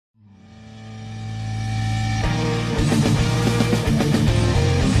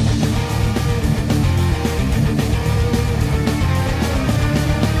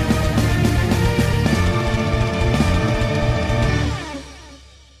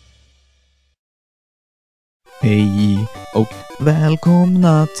Hej och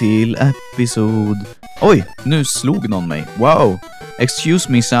välkomna till episod... Oj, nu slog någon mig. Wow.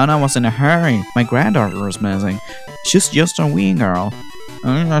 Excuse me son, I was in a hurry. My granddaughter was missing. She's just a wee girl.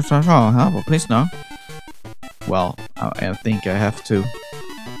 Please no. Well, I think I have to.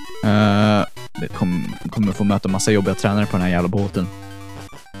 Det kommer få möta massa jobbiga tränare på den här jävla båten.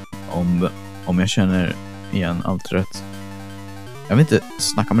 Om jag känner igen allt rätt. Jag vill inte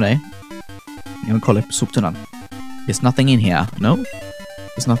snacka med dig. Jag vill kolla på soptunnan. There's nothing in here. No?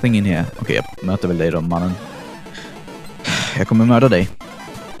 There's nothing in here. Okej, jag möter väl dig då, mannen. Jag kommer mörda dig.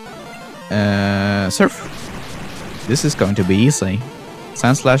 Surf. This is going to be easy. /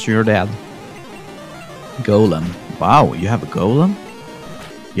 you're dead. Golem. Wow, you have a golem?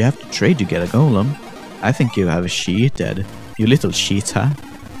 You have to trade to get a golem. I think you have a cheated. You little cheater.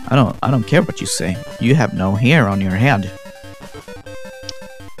 I don't care what you say. You have no hair on your head.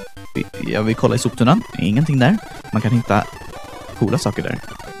 Jag vill kolla i soptunnan. Ingenting där. Man kan hitta coola saker där.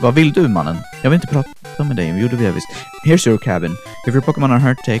 Vad vill du, mannen? Jag vill inte prata med dig. Vi gjorde det visst. Here's your cabin. If your Pokémon are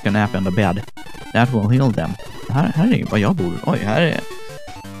hurt, take a nap on the bed. That will heal them. Här är var jag bor. Oj, här är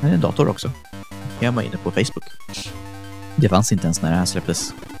en dator också. Jag var inne på Facebook. Det fanns inte ens när det här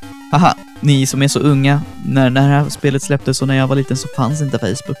släpptes. Haha, ni som är så unga. När det här spelet släpptes och när jag var liten så fanns inte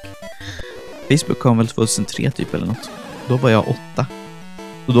Facebook. Facebook kom väl 2003 typ eller något. Då var jag 8.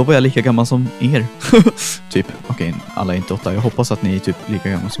 Och då var jag lika gammal som er. Typ, okej, alla är inte 8. Jag hoppas att ni är typ lika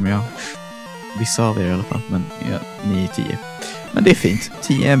gamla som jag. Vissa av er i alla fall, men ja, ni är 10. Men det är fint.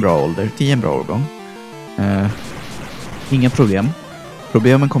 10 är en bra ålder. 10 är en bra årgång. Inga problem.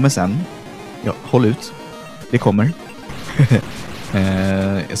 Problemen kommer sen. Ja, håll ut. Det kommer.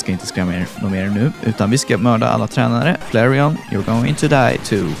 Jag ska inte skrämma er något mer nu. Utan vi ska mörda alla tränare. Flareon, you're going to die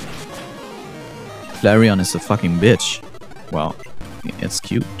too. Flareon is a fucking bitch. Well, it's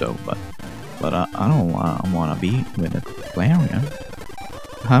cute though, but I don't wanna be with a Flareon.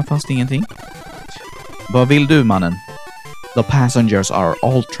 Här fanns det ingenting. Vad vill du, mannen? The passengers are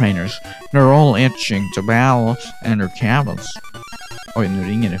all trainers. They're all itching to battle in their cabins. Oj, nu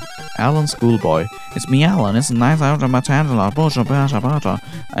ringer det. Alan Schoolboy. It's me, Alan. It's a nice out of my tandler.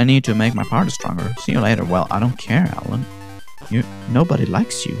 I need to make my party stronger. See you later. Well, I don't care, Alan. Nobody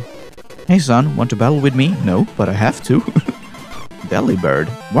likes you. Hey, son. Want to battle with me? No, but I have to. Delibird.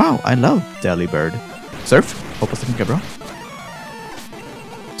 Wow, I love Delibird. Surf. Hoppas det funkar bra.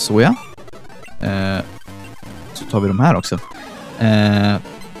 Så ja. Så tar vi de här också.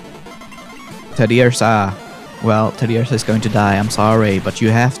 Tediersa. Well, Tediersa is going to die. I'm sorry, but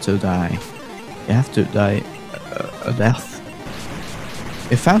you have to die. You have to die a death.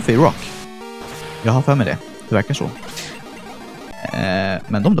 Är Fanfy Rock? Jag har för mig det. Det verkar så.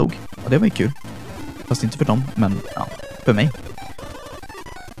 Men de dog. Och det var ju kul. Fast inte för dem, men ja, för mig.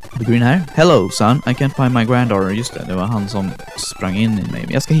 The Green här. Hello, son. I can't find my granddaughter. Just det var han som sprang in i mig.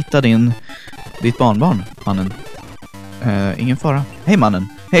 Men jag ska hitta ditt barnbarn, mannen. Ingen fara. Hej, mannen.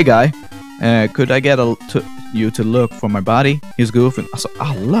 Hey, guy. Could I get you to look for my body? He's goofing. Alltså,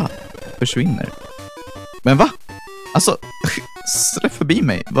 alla försvinner. Men va? Alltså, släpp förbi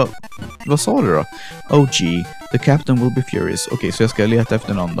mig. Vad sa du då? Oh, gee. The captain will be furious. Okej, så jag ska leta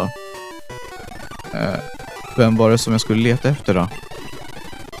efter någon då. Vem var det som jag skulle leta efter då?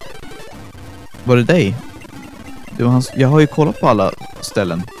 Var det dig? Det var hans... Jag har ju kollat på alla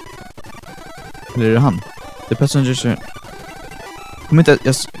ställen. Eller är det han? The passengers are...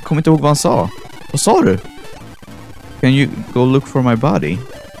 Jag kommer inte ihåg vad han sa. Vad sa du? Can you go look for my body?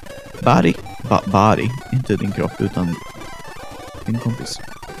 Body? Body. Inte din kropp utan din kompis.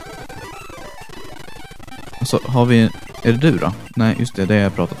 Och så har vi... Är det du då? Nej, just det. Det har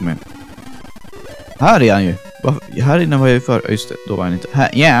jag pratat med. Här är han ju. Här inne var jag ju för... Just det, då var han inte...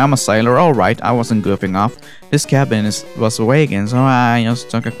 Yeah, I'm a sailor, all right. I wasn't goofing off. This cabin was awakened, so I just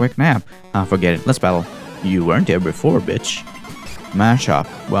took a quick nap. Forget it. Let's battle. You weren't here before, bitch. Matchup.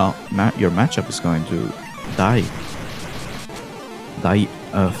 Well, your matchup is going to die. Die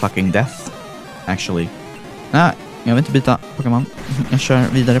fucking death, actually. Nej, jag vill inte byta Pokémon. Jag kör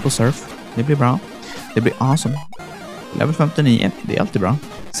vidare på surf. Det blir bra. Det blir awesome. Level 59, det är alltid bra.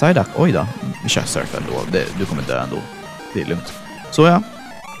 Psyduck, oj då. Vi kör surf ändå. Du kommer dö ändå. Det är lugnt.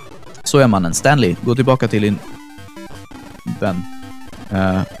 Så är mannen. Stanley, gå tillbaka till din vän.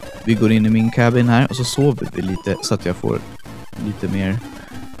 Vi går in i min cabin här och så sover vi lite så att jag får lite mer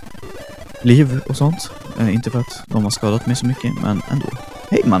liv och sånt. Inte för att de har skadat mig så mycket, men ändå.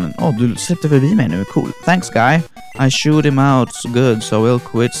 Hej mannen, du släppte förbi mig nu. Cool. Thanks guy. I shoot him out so good so he'll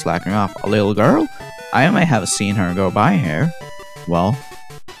quit slacking off. A little girl? I may have seen her go by here. Well,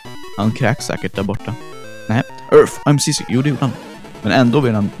 han kräks säkert där borta. Nej, Earth, I'm seasick. Jo, det gjorde han. Men ändå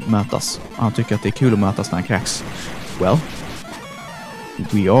vill han mötas. Han tycker att det är kul att mötas när han kräks. Well,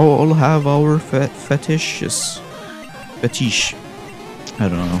 we all have our fetishes. Fetish. I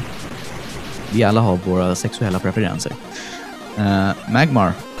don't know. Vi alla har våra sexuella preferenser.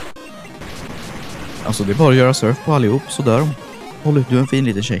 Magmar. Alltså det är bara att göra surf på allihop så dör de. Håll ut, du är en fin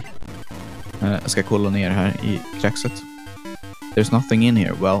liten tjej. Jag ska kolla ner här i kräkset. There's nothing in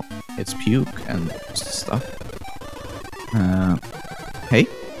here. Well, it's puke and stuff. Hej.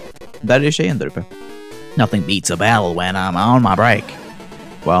 Där är tjejen där uppe. Nothing beats a battle when I'm on my break.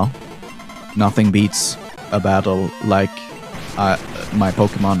 Well, nothing beats a battle like my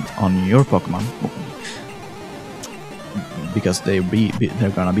Pokemon on your Pokemon. Because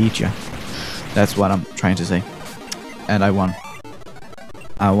they're gonna beat you. That's what I'm trying to say. And I won.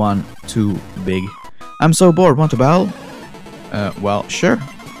 I won too big. I'm so bored. Want to battle? Well, sure.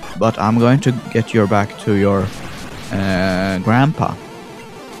 But I'm going to get your back to your grandpa.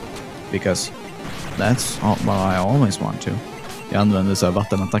 Because that's what I always want to. Jag använder så här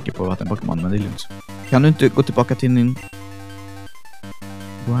vattenattacker på vattenpokémon, men det är lugnt. Kan du inte gå tillbaka till din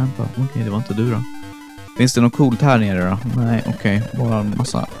grandpa? Okej, det var inte du då. Finns det något coolt här nere då? Nej, okej. Bara en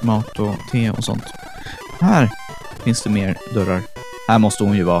massa mat och te och sånt. Här finns det mer dörrar. Här måste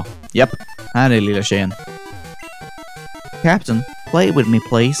hon ju vara. Japp, här är lilla tjejen. Captain, play with me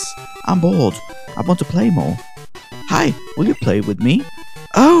please. I'm bored. I want to play more. Hi, will you play with me?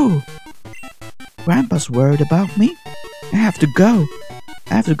 Oh! Grandpa's worried about me? I have to go.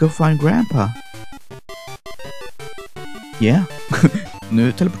 I have to go find Grandpa. Yeah.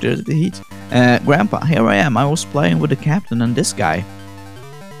 Nu teleporterade vi hit. Grandpa, here I am. I was playing with the captain and this guy.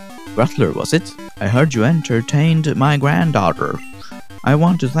 Grutler, was it? I heard you entertained my granddaughter. I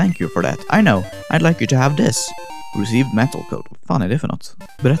want to thank you for that. I know. I'd like you to have this. Received metal code. Vad fan är det för något?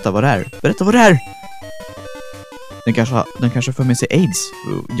 Berätta vad det är. Berätta vad det är! Den kanske för med sig AIDS.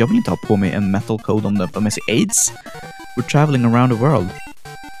 Jag vill inte ha på mig en metal code om den för med sig AIDS. We're traveling around the world.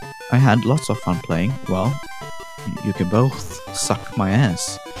 I had lots of fun playing. Well, you can both suck my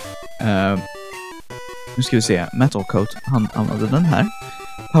ass. Nu ska vi se. Metal coat. Han använde den här.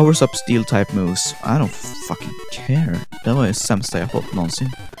 Powers up steel type moves. I don't fucking care. Det var det sämsta jag fått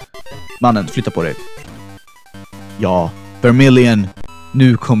någonsin. Mannen, flytta på dig. Ja, Vermilion.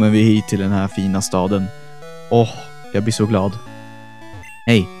 Nu kommer vi hit till den här fina staden. Jag blir så glad.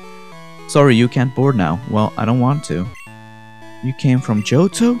 Hey. Sorry you can't board now. Well, I don't want to. You came from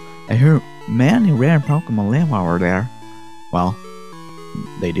Johto? I hear many rare Pokemon live over there. Well,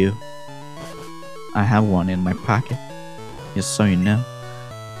 they do. I have one in my pocket. Just so you know.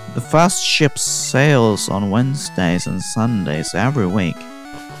 The first ship sails on Wednesdays and Sundays every week.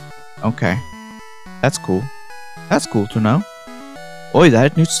 Okay. That's cool. That's cool to know. Oj, det här är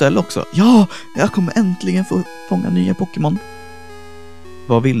ett nytt ställe också. Ja, jag kommer äntligen få fånga nya Pokémon.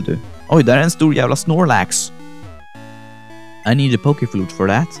 Vad vill du? Oj, där är en stor jävla Snorlax. I need a Pokéflute for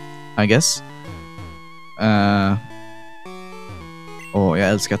that, I guess. Jag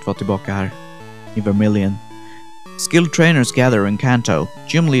älskar att vara tillbaka här i Vermilion. Skilled trainers gather in Kanto.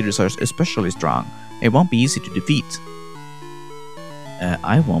 Gym leaders are especially strong. It won't be easy to defeat.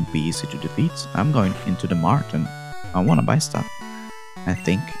 I won't be easy to defeat. I'm going into the mart and I wanna buy stuff. I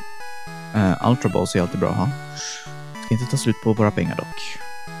think. Ultra Balls är alltid bra att ha. Ska inte ta slut på våra pengar dock.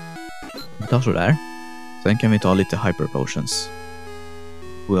 Vi tar så där. Sen kan vi ta lite Hyper Potions.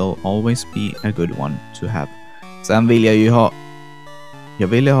 Will always be a good one to have. Sen vill jag ju ha... Jag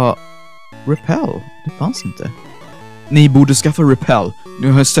vill ju ha... Repel. Det fanns inte. Ni borde skaffa Repel.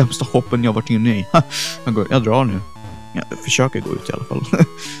 Nu har jag sämsta hoppen jag varit inne i. Jag drar nu. Jag försöker gå ut i alla fall.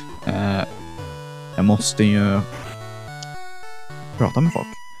 Jag måste ju... prata med folk.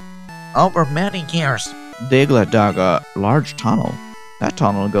 Over many years, Diglett dug a large tunnel. That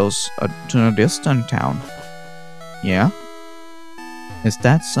tunnel goes to a distant town. Yeah? Is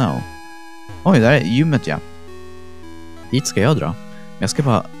that so? Oj, där är gymmet, ja. Dit ska jag dra. Jag ska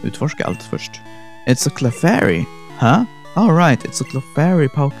bara utforska allt först. It's a Clefairy. Huh? All right, it's a Clefairy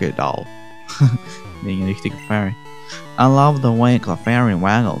Poké doll. Det är ingen riktig Clefairy. I love the way Clefairy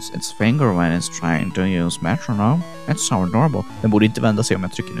waggles its finger when it's trying to use metronome. It's so adorable. Den borde inte vända sig om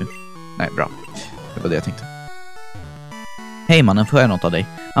jag trycker nu. Nej, bra. Det var det jag tänkte. Hej mannen, får jag något av dig?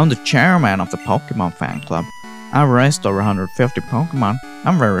 I'm the chairman of the Pokémon fan club. I've raised over 150 Pokémon.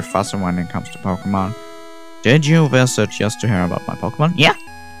 I'm very fussy when it comes to Pokémon. Did you visit just to hear about my Pokémon? Yeah.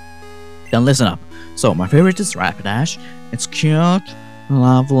 Then listen up. So, my favorite is Rapidash. It's cute,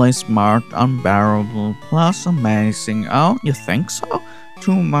 lovely, smart, unbearable, plus amazing. Oh, you think so?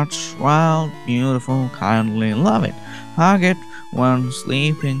 Too much, wild, beautiful, kindly, love it. Hug it, when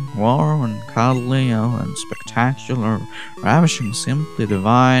sleeping, warm and cuddly and spectacular, ravishing, simply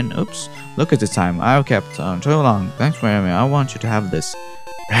divine. Oops, look at the time. I've kept on too long. Thanks for having me. I want you to have this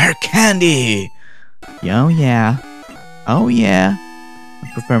rare candy. Oh yeah. Oh yeah. I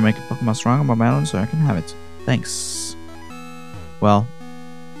prefer making Pokemon stronger by melon so I can have it. Thanks. Well,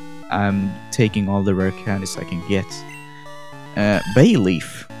 I'm taking all the rare candies I can get. Bay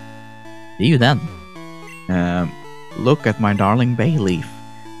leaf. See you then. Look at my darling bay leaf.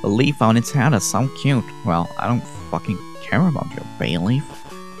 The leaf on its head is so cute. Well, I don't fucking care about your bay leaf.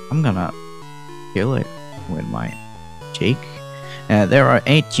 I'm gonna kill it with my cheek. There are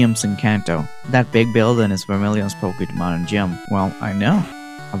 8 gyms in Kanto. That big building is Vermilion's Pokémon gym. Well, I know.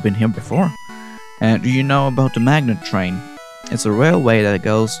 I've been here before. Do you know about the magnet train? It's a railway that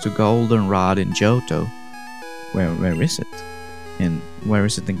goes to Goldenrod in Johto. Where is it? Where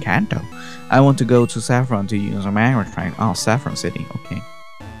is it in Kanto? I want to go to Saffron to use a magnet train. Saffron City, okej.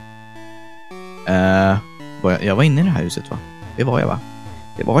 Jag var inne i det här huset va? Det var jag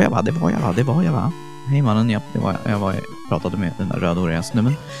va? Hej mannen, jag pratade med den där rödhåriga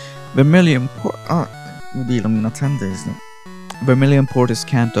snubben. Vermilion Port... mobilen mina tänder just nu. Vermilion Port is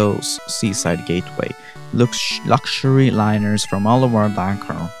Kanto's seaside gateway. Luxury liners from all over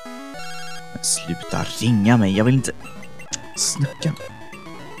Bangkok. Sluta ringa mig, jag vill inte snacka.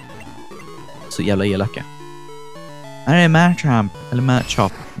 Så jävla elaka. Här är Matchamp, eller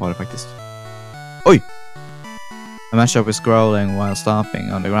Matchop var det faktiskt. Oj! The Matchop is scrolling while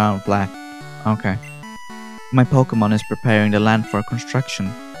stopping on the ground flat. Okay. My Pokemon is preparing the land for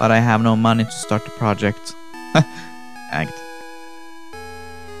construction, but I have no money to start the project.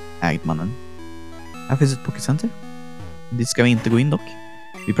 Ägd mannen. Här finns ett Pokécenter. Dit ska vi inte gå in dock.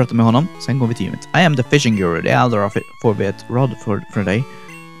 Vi pratar med honom, sen går vi till gymmet. I am the fishing guru. The elder of it forbid rod for the day.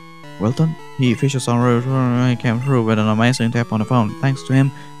 Well done. He fishes on road. I came through with an amazing tap on the phone. Thanks to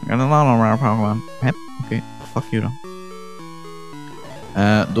him, I got a lot of rare Pokemon. Yep, okej. Fuck you då.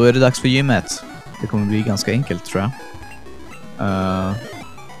 Då är det dags för gymmet. Det kommer bli ganska enkelt tror jag.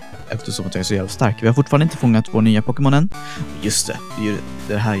 Eftersom att jag är så jävla stark. Vi har fortfarande inte fångat vår nya Pokémon än. Just det, det är ju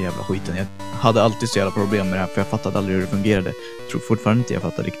det här jävla skiten. Jag hade alltid så jävla problem med det här för jag fattade aldrig hur det fungerade. Jag tror fortfarande inte jag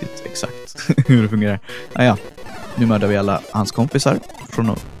fattar riktigt exakt hur det fungerar. Ja, nu mördar vi alla hans kompisar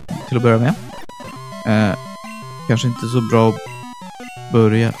till att börja med. Kanske inte så bra att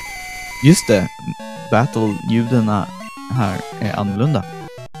börja. Just det, battle-ljuden här är annorlunda.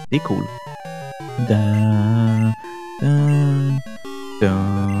 Det är cool.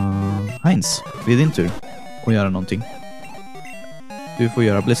 Heinz, det är din tur att göra någonting. Du får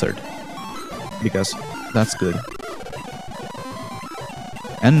göra Blizzard. Because that's good.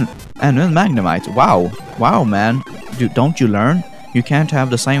 Ännu en Magnemite. Wow man. Don't you learn? You can't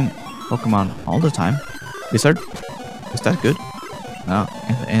have the same Pokemon all the time. Blizzard? Is that good? No,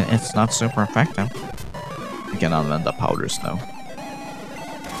 it's not super effective. You can använda Powder Snow.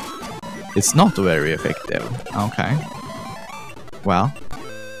 It's not very effective. Okay. Well.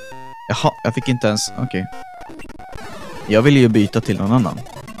 Jaha, jag fick inte ens... Okej. Jag vill ju byta till någon annan.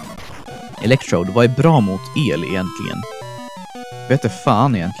 Electrode, vad är bra mot el egentligen? Vet inte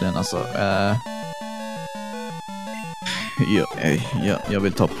fan egentligen, alltså. Jag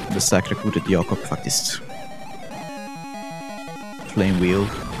vill ta det säkra kortet Jakob faktiskt. Flame Wheel.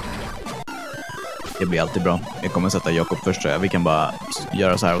 Det blir alltid bra. Jag kommer sätta Jakob först. Vi kan bara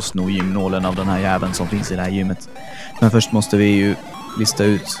göra så här och sno gymnålen av den här jäveln som finns i det här gymmet. Men först måste vi ju lista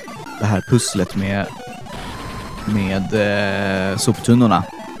ut det här pusslet med soptunnorna.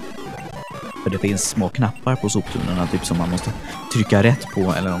 För det finns små knappar på soptunnorna typ som man måste trycka rätt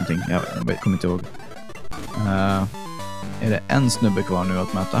på eller någonting. Jag kommer inte ihåg. Är det en snubbe kvar nu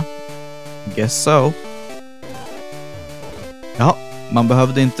att möta? Guess so. Ja, man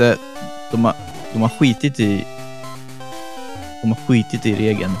behövde inte... De har skitit i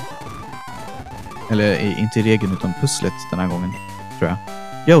regeln. Eller inte i regeln utan pusslet den här gången, tror jag.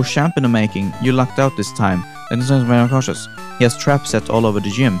 Yo, champ in the making. You lucked out this time. And it's very cautious. He has traps set all over the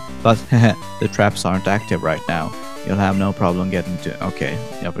gym, but the traps aren't active right now. You'll have no problem getting to... Okej,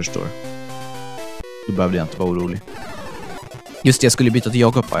 jag förstår. Då behövde jag inte vara orolig. Just det, jag skulle byta till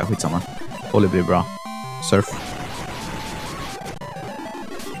Jakob. Ja, skitsamma. Polly blir bra. Surf.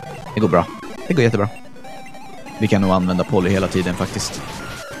 Det går bra. Det går jättebra. Vi kan nog använda Polly hela tiden faktiskt.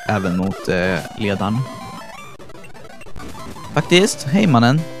 Även mot ledaren. Faktiskt. Hej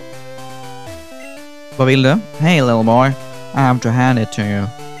mannen. Vad vill du? Hey little boy. I have to hand it to you.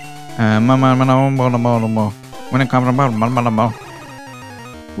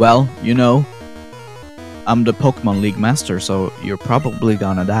 Well, you know, I'm the Pokémon League master, so you're probably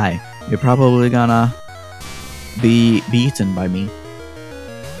gonna die. You're probably gonna be beaten by me.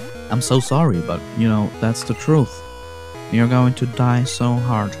 I'm so sorry, but you know, that's the truth. You're going to die so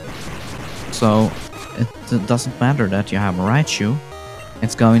hard. So it doesn't matter that you have a right shoe.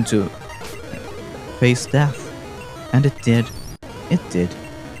 It's going to face death. And it did. It did.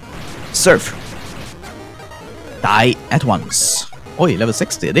 Surf. Die at once. Oj, level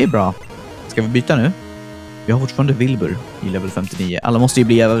 60. Det är bra. Ska vi byta nu? Vi har fortfarande Wilbur i level 59. Alla måste ju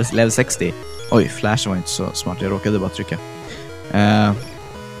bli level 60. Oj, Flash var inte så smart. Jag råkade bara trycka.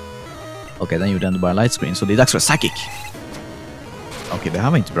 Okej, den gjorde ändå bara lightscreen. Så det är dags för Psychic. Okej, det här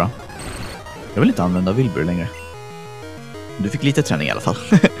var inte bra. Jag vill inte använda Wilbur längre. Du fick lite träning i alla fall.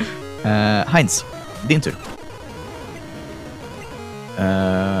 Heinz, din tur.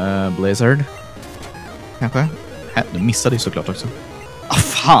 Blizzard. Kanske? Du missade ju såklart också.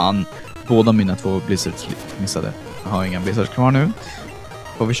 Fan! Båda mina 2 Blizzards missade. Jag har inga Blizzards kvar nu.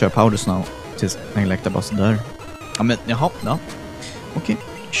 Får vi köra Powder Snow tills den Electabuzz dör. Ja men, jaha, ja. Okej,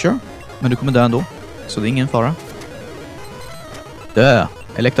 sure. Men du kommer dö ändå. Så det är ingen fara. Dö!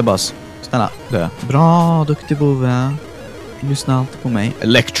 Electabuzz. Snälla, dö. Bra, duktig Bove. Lyssna alltid på mig.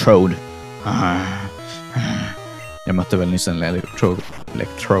 Electrode. Jag mötte väl nyss en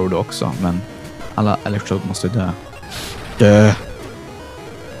Electrode också, men alla Electrode måste dö. Dö!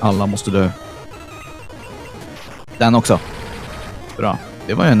 Alla måste dö. Den också. Bra.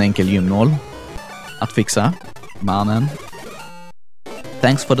 Det var ju en enkel gymnål att fixa. Mannen.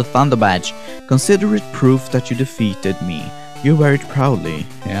 Thanks for the Thunder Badge. Consider it proof that you defeated me. You wear it proudly.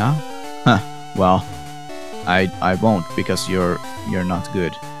 Yeah? Huh. Well, I won't because you're not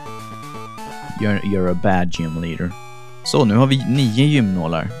good. You're a bad gym leader. Så nu har vi 9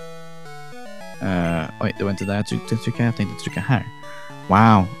 gymnålar. Oj, det var inte där jag tryckte. Jag tänkte trycka här.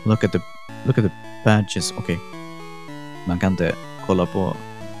 Wow, look at the badges. Okej. Man kan inte kolla på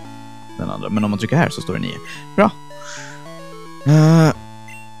den andra, men om man trycker här så står det 9. Bra.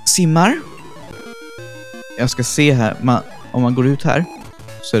 Simmar. Jag ska se här. Om man går ut här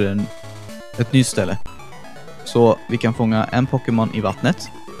så är det ett nytt ställe. Så vi kan fånga en Pokémon i vattnet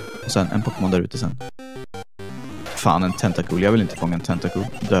och sen en Pokémon där ute sen. Fan, en Tentacool. Jag vill inte fånga en Tentacool.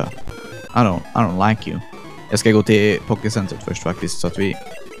 Dö. I don't like you. Jag ska gå till Pokécentret först faktiskt så att vi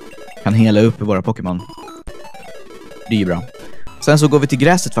kan hela upp våra Pokémon. Det är bra. Sen så går vi till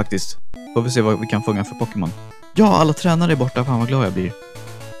gräset faktiskt. Får vi se vad vi kan fånga för Pokémon. Ja, alla tränare är borta. Fan vad glad jag blir.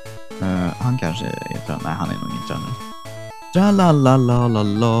 Han kanske är tränare. Nej, han är nog ingen tränare.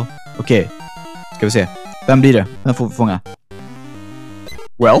 Tralalalala. Okej. Ska vi se. Vem blir det? Vem får vi fånga?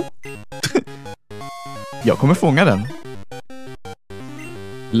 Well. Jag kommer fånga den.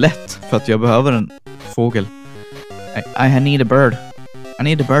 Lätt, för att jag behöver en fågel. I need a bird. I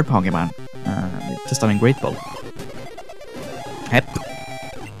need a bird Pokémon. Testar en Great Ball. Hepp.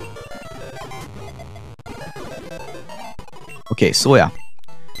 Okej, så ja.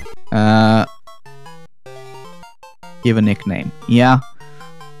 Give a nickname. Yeah,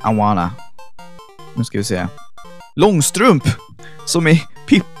 I wanna. Nu ska vi se. Långstrump! Som är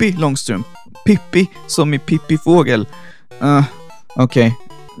Pippi Långstrump. Pippi som är Pippi Fågel. Okej.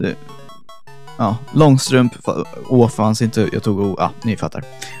 Ja, Långstrump. Fanns inte. Jag tog ni fattar.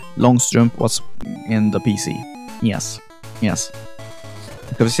 Långstrump was in the PC. Yes.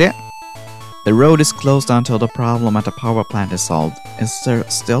 Ska vi se. The road is closed until the problem at the power plant is solved. Is there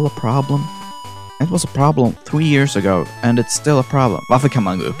still a problem? It was a problem 3 years ago and it's still a problem. Varför kan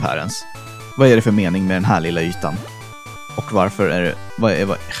man gå upp här ens? Vad är det för mening med den här lilla ytan? Och varför är det...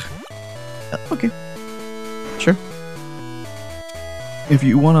 Okej. Sure. If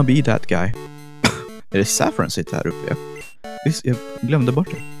you wanna be that guy. Är det Saffron sitter här uppe? Visst, jag glömde bort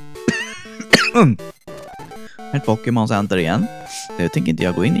det. Ett Pokémon-center igen. Det tänker inte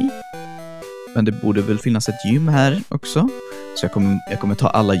jag gå in i. Men det borde väl finnas ett gym här också. Så jag kommer ta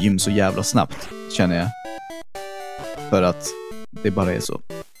alla gym så jävla snabbt, känner jag. För att det bara är så.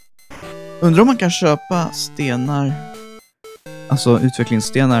 Undrar om man kan köpa stenar. Alltså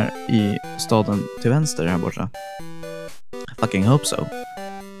utvecklingsstenar i staden till vänster här borta. I fucking hope so.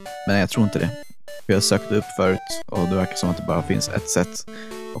 Men jag tror inte det. För jag sökte upp förut och det verkar som att det bara finns ett sätt.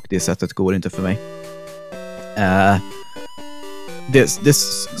 Och det sättet går inte för mig. Det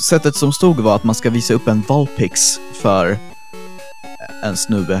sättet som stod var att man ska visa upp en Vulpix för en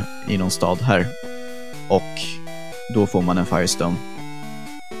snubbe i någon stad här. Och då får man en Firestone.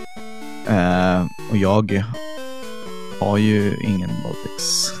 Och jag har ju ingen Vulpix.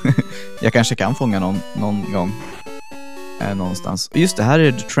 Jag kanske kan fånga någon gång. Någonstans. Just det, här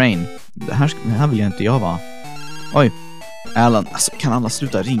är The Train. Det här vill jag inte jag vara. Oj. Alan, alltså, kan alla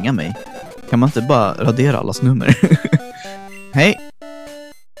sluta ringa mig? Kan man inte bara radera allas nummer? Hej.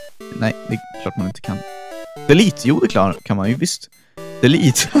 Nej, det är klart man inte kan. Delete, jo det kan man ju visst.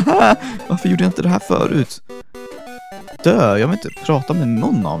 Delete, varför gjorde jag inte det här förut? Jag vill inte prata med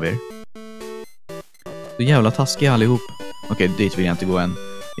någon av er. Så jävla taskiga allihop. Okej, dit vill jag inte gå än.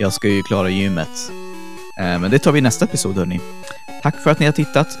 Jag ska ju klara gymmet. Men det tar vi i nästa episod, hörni. Tack för att ni har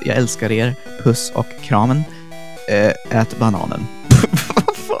tittat. Jag älskar er. Puss och kramen. Ät bananen.